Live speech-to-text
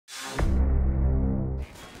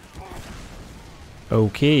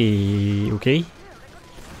Okay.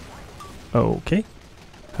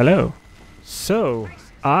 Hello. So,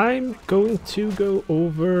 I'm going to go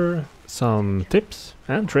over some tips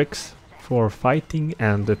and tricks for fighting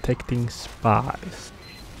and detecting spies.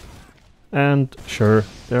 And sure,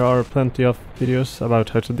 there are plenty of videos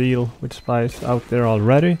about how to deal with spies out there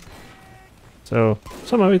already. So,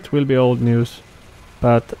 some of it will be old news,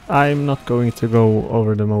 but I'm not going to go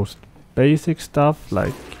over the most basic stuff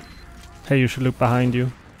like, hey, you should look behind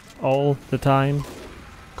you all the time,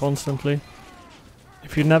 constantly.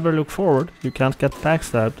 If you never look forward, you can't get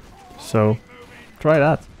backstabbed, so try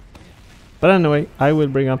that. But anyway, I will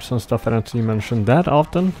bring up some stuff I don't see mentioned that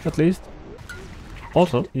often, at least.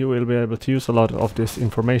 Also, you will be able to use a lot of this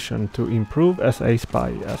information to improve as a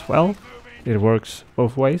spy as well. It works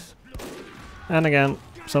both ways. And again,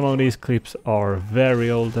 some of these clips are very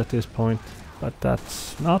old at this point, but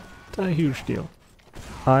that's not a huge deal.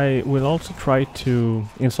 I will also try to,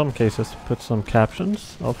 in some cases, put some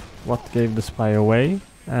captions of what gave the spy away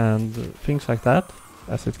and things like that,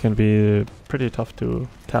 as it can be pretty tough to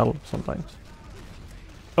tell sometimes.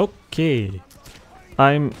 Okay,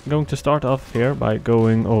 I'm going to start off here by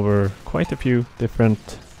going over quite a few different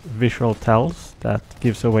visual tells that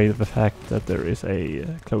gives away the fact that there is a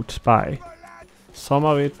cloaked spy. Some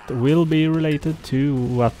of it will be related to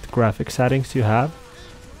what graphic settings you have.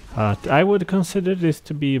 But I would consider this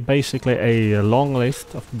to be basically a long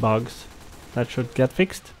list of bugs that should get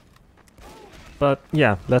fixed. But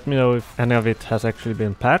yeah, let me know if any of it has actually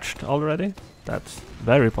been patched already. That's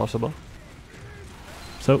very possible.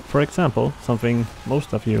 So, for example, something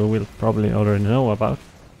most of you will probably already know about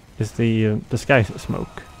is the disguise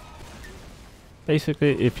smoke.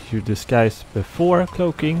 Basically, if you disguise before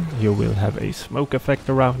cloaking, you will have a smoke effect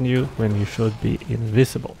around you when you should be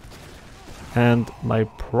invisible. And my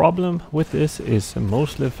problem with this is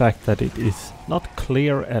mostly the fact that it is not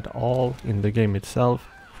clear at all in the game itself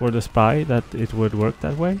for the spy that it would work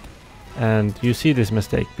that way. And you see this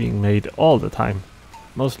mistake being made all the time,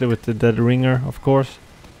 mostly with the dead ringer, of course.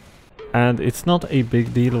 And it's not a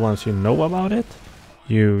big deal once you know about it.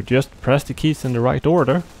 You just press the keys in the right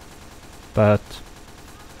order. But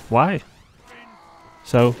why?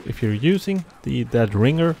 So, if you're using the dead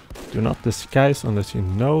ringer, do not disguise unless you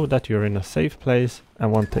know that you're in a safe place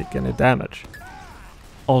and won't take any damage.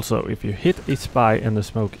 Also, if you hit a spy and the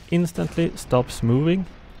smoke instantly stops moving,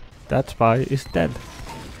 that spy is dead.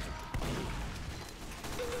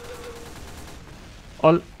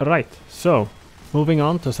 Alright, so moving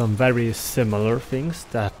on to some very similar things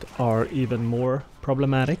that are even more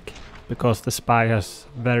problematic, because the spy has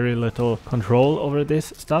very little control over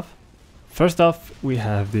this stuff. First off, we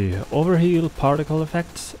have the overheal particle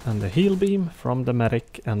effects and the heal beam from the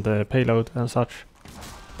medic and the payload and such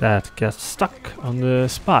that gets stuck on the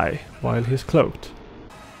spy while he's cloaked.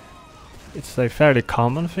 It's a fairly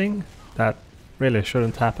common thing that really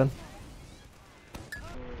shouldn't happen.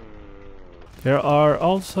 There are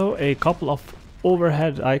also a couple of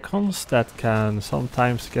overhead icons that can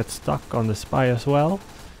sometimes get stuck on the spy as well,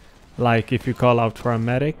 like if you call out for a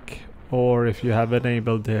medic, or if you have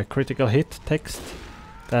enabled the critical hit text,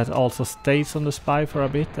 that also stays on the spy for a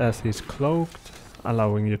bit as he's cloaked,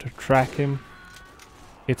 allowing you to track him.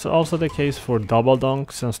 It's also the case for double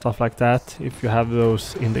donks and stuff like that, if you have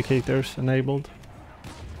those indicators enabled.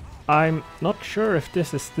 I'm not sure if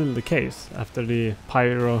this is still the case after the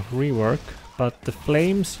pyro rework, but the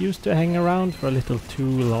flames used to hang around for a little too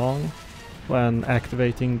long when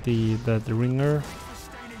activating the ringer.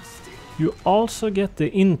 You also get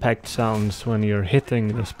the impact sounds when you're hitting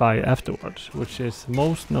the spy afterwards, which is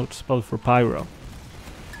most noticeable for pyro.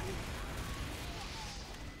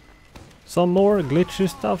 Some more glitchy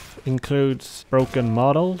stuff includes broken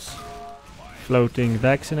models, floating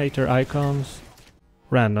vaccinator icons,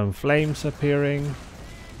 random flames appearing,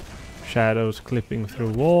 shadows clipping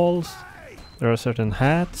through walls. There are certain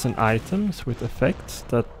hats and items with effects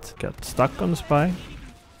that get stuck on the spy.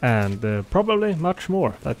 And probably much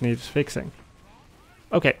more that needs fixing.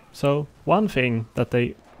 Okay, so one thing that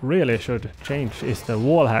they really should change is the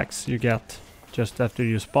wall hacks you get just after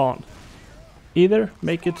you spawn. Either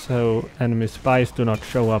make it so enemy spies do not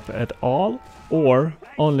show up at all, or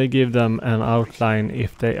only give them an outline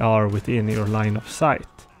if they are within your line of sight.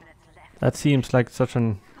 That seems like such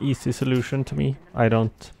an easy solution to me. I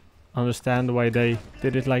don't understand why they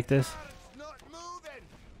did it like this.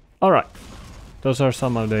 Alright. Those are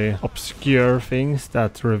some of the obscure things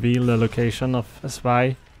that reveal the location of a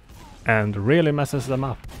spy and really messes them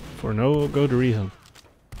up for no good reason.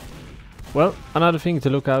 Well, another thing to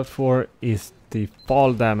look out for is the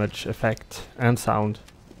fall damage effect and sound.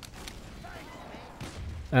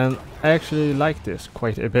 And I actually like this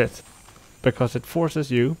quite a bit, because it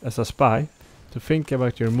forces you, as a spy, to think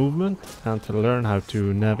about your movement and to learn how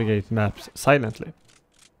to navigate maps silently.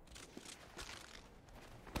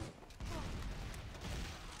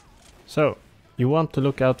 So, you want to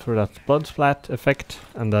look out for that blood splat effect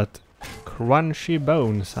and that crunchy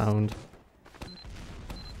bone sound.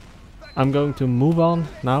 I'm going to move on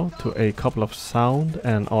now to a couple of sound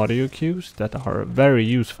and audio cues that are very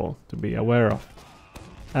useful to be aware of.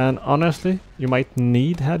 And honestly, you might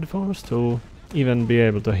need headphones to even be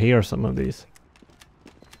able to hear some of these.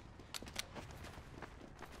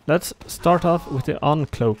 Let's start off with the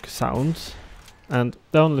uncloak sounds. And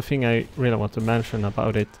the only thing I really want to mention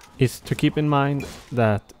about it is to keep in mind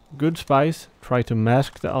that good spies try to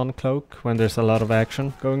mask the uncloak when there's a lot of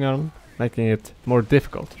action going on, making it more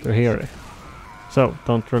difficult to hear it. So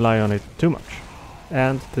don't rely on it too much.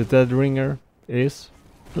 And the dead ringer is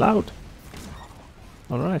loud.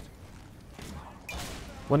 Alright.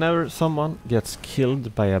 Whenever someone gets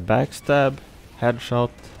killed by a backstab,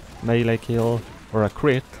 headshot, melee kill or a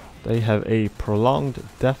crit, they have a prolonged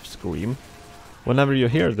death scream. Whenever you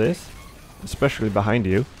hear this, especially behind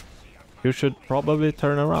you, you should probably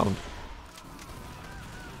turn around.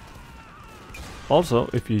 Also,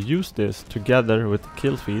 if you use this together with the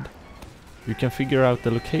kill feed, you can figure out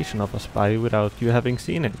the location of a spy without you having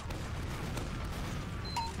seen him.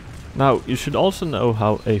 Now, you should also know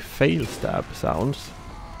how a fail stab sounds.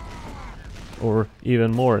 Or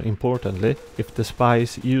even more importantly, if the spy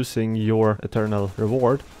is using your eternal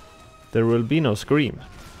reward, there will be no scream.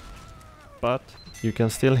 But you can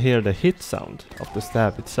still hear the hit sound of the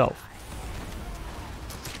stab itself.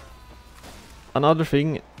 Another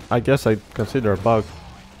thing I guess I'd consider a bug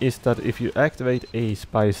is that if you activate a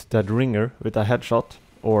spy's dead ringer with a headshot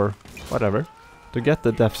or whatever to get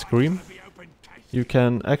the death scream, you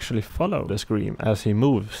can actually follow the scream as he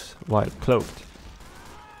moves while cloaked.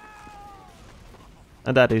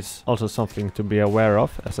 And that is also something to be aware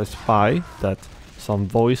of as a spy, that some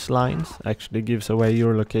voice lines actually gives away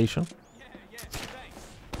your location.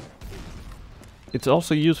 It's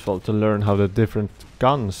also useful to learn how the different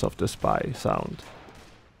guns of the spy sound.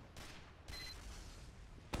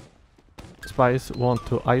 Spies want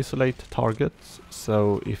to isolate targets,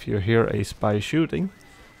 so if you hear a spy shooting,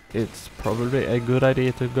 it's probably a good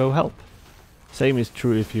idea to go help. Same is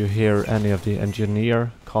true if you hear any of the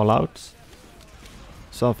engineer callouts,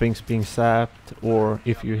 something's being sapped, or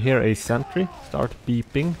if you hear a sentry start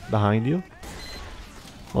beeping behind you.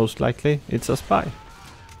 Most likely it's a spy.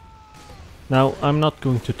 Now, I'm not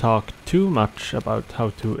going to talk too much about how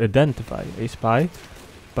to identify a spy,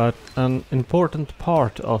 but an important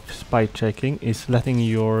part of spy checking is letting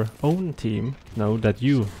your own team know that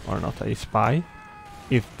you are not a spy.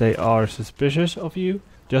 If they are suspicious of you,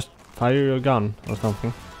 just fire your gun or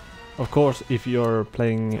something. Of course, if you're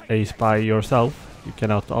playing a spy yourself, you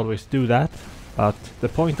cannot always do that, but the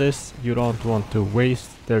point is you don't want to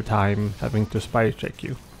waste their time having to spy check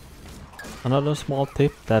you. Another small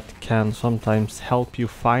tip that can sometimes help you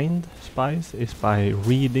find spies is by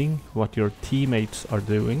reading what your teammates are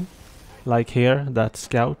doing. Like here, that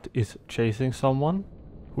scout is chasing someone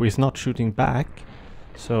who is not shooting back,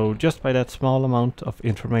 so just by that small amount of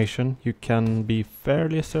information you can be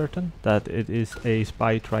fairly certain that it is a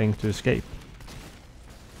spy trying to escape.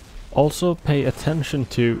 Also pay attention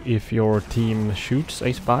to if your team shoots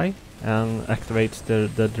a spy and activates their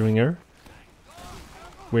dead ringer,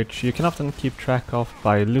 which you can often keep track of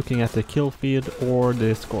by looking at the kill feed or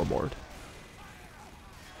the scoreboard.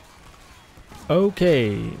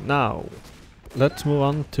 Okay, now let's move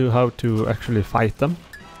on to how to actually fight them.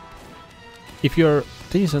 If you're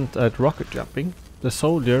decent at rocket jumping, the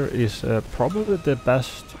soldier is probably the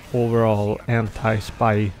best overall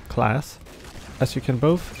anti-spy class, as you can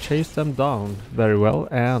both chase them down very well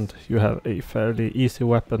and you have a fairly easy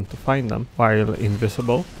weapon to find them while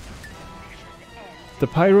invisible. The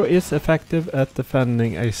pyro is effective at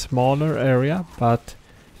defending a smaller area, but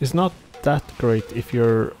is not that great if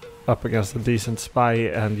you're up against a decent spy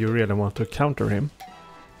and you really want to counter him.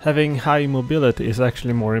 Having high mobility is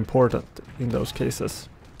actually more important in those cases.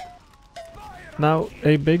 Now,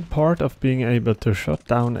 a big part of being able to shut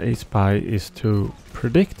down a spy is to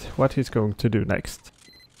predict what he's going to do next.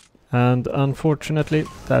 And unfortunately,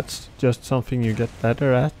 that's just something you get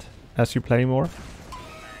better at as you play more.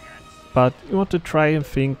 But you want to try and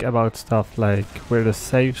think about stuff like where the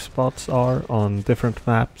safe spots are on different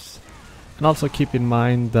maps, and also keep in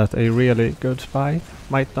mind that a really good spy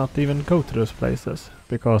might not even go to those places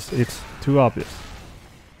because it's too obvious.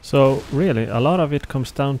 So really, a lot of it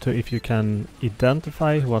comes down to if you can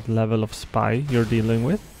identify what level of spy you're dealing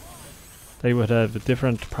with, They would have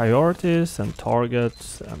different priorities and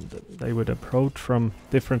targets, and they would approach from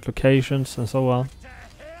different locations and so on.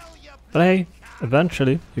 But hey,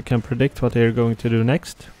 eventually you can predict what they're going to do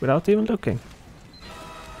next without even looking.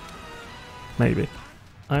 Maybe.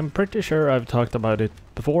 I'm pretty sure I've talked about it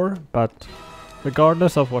before, but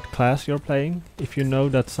regardless of what class you're playing, if you know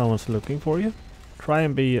that someone's looking for you, try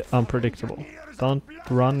and be unpredictable. Don't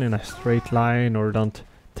run in a straight line or don't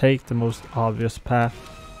take the most obvious path.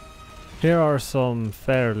 Here are some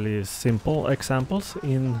fairly simple examples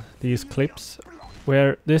in these clips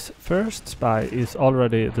where this first spy is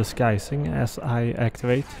already disguising as I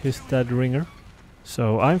activate his dead ringer.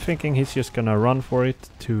 So I'm thinking he's just gonna run for it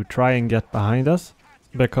to try and get behind us,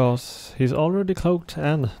 because he's already cloaked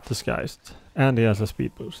and disguised, and he has a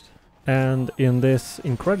speed boost. And in this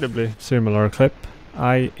incredibly similar clip,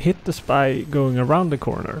 I hit the spy going around the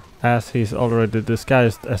corner, as he's already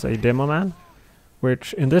disguised as a demo man,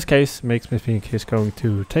 which in this case makes me think he's going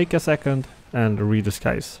to take a second and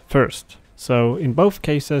redisguise first. So in both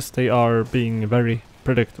cases they are being very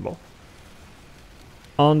predictable.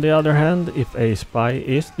 On the other hand, if a spy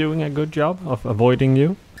is doing a good job of avoiding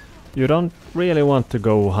you, you don't really want to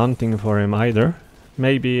go hunting for him either.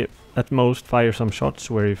 Maybe at most fire some shots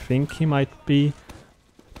where you think he might be,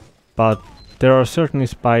 but there are certainly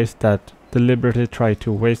spies that deliberately try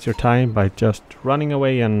to waste your time by just running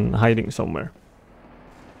away and hiding somewhere.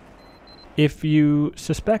 If you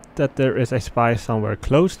suspect that there is a spy somewhere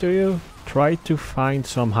close to you, try to find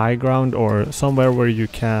some high ground or somewhere where you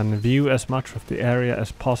can view as much of the area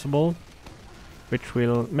as possible, which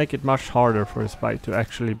will make it much harder for a spy to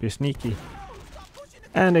actually be sneaky.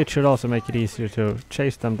 And it should also make it easier to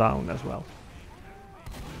chase them down as well.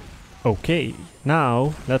 Okay,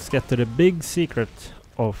 now let's get to the big secret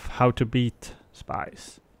of how to beat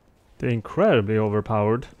spies. The incredibly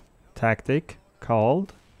overpowered tactic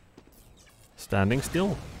called standing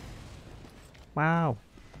still. Wow.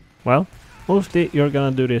 Well, mostly you're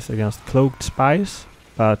gonna do this against cloaked spies,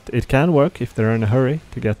 but it can work if they're in a hurry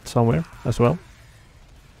to get somewhere as well.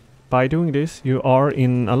 By doing this, you are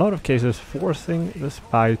in a lot of cases forcing the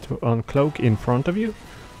spy to uncloak in front of you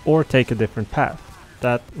or take a different path.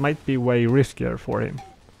 That might be way riskier for him.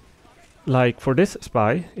 Like for this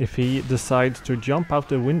spy, if he decides to jump out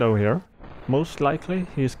the window here, most likely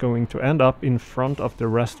he's going to end up in front of the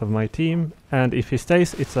rest of my team, and if he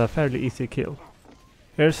stays, it's a fairly easy kill.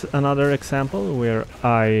 Here's another example where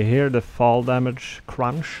I hear the fall damage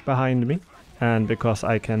crunch behind me, and because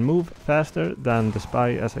I can move faster than the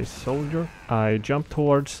spy as a soldier, I jump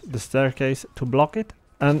towards the staircase to block it,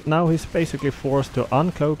 and now he's basically forced to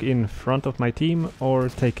uncloak in front of my team or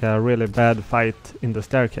take a really bad fight in the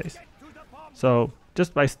staircase. So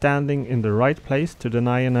just by standing in the right place to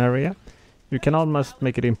deny an area, you can almost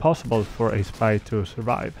make it impossible for a spy to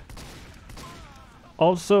survive.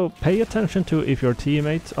 Also, pay attention to if your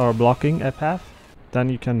teammates are blocking a path, then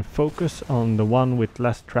you can focus on the one with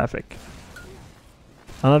less traffic.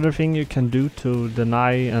 Another thing you can do to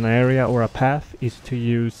deny an area or a path is to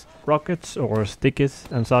use rockets or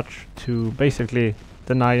stickies and such to basically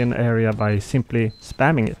deny an area by simply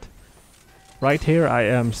spamming it. Right here I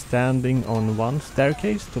am standing on one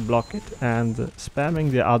staircase to block it and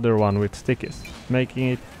spamming the other one with stickies, making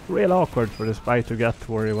it real awkward for the spy to get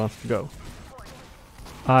where he wants to go.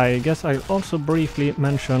 I guess I'll also briefly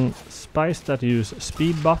mention spies that use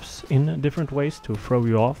speed buffs in different ways to throw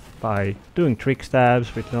you off by doing trick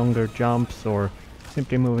stabs with longer jumps or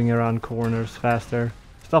simply moving around corners faster,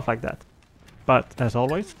 stuff like that. But as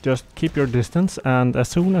always, just keep your distance, and as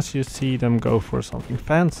soon as you see them go for something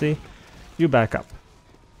fancy, you back up.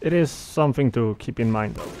 It is something to keep in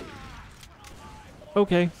mind though.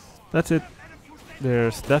 Okay, that's it.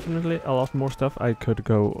 There's definitely a lot more stuff I could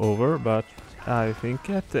go over, but I think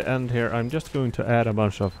at the end here I'm just going to add a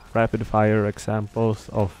bunch of rapid fire examples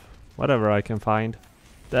of whatever I can find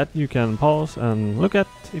that you can pause and look at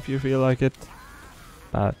if you feel like it.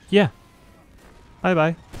 But yeah, bye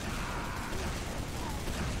bye.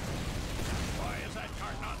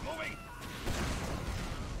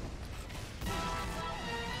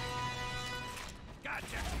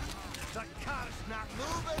 The car's not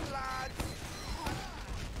moving, lads!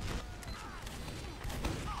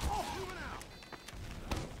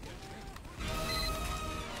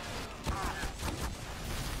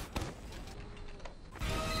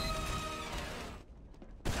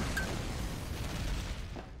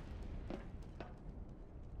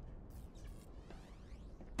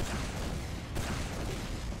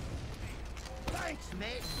 Thanks,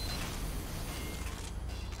 mate!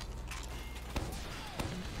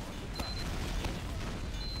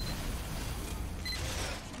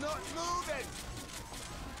 Not moving!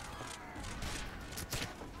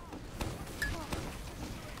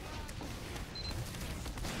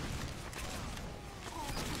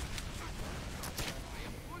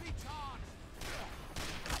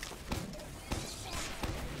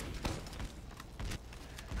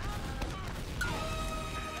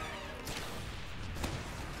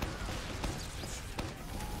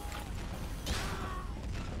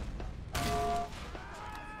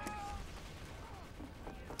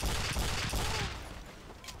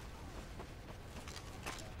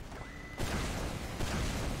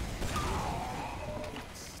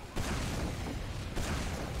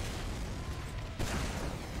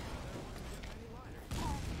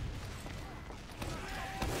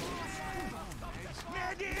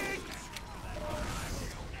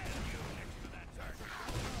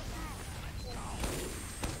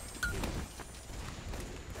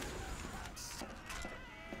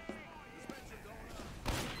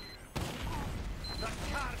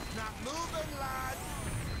 car's not moving, lad.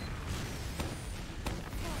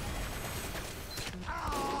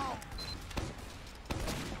 Ow!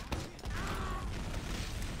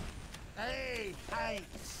 Hey,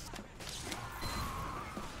 thanks.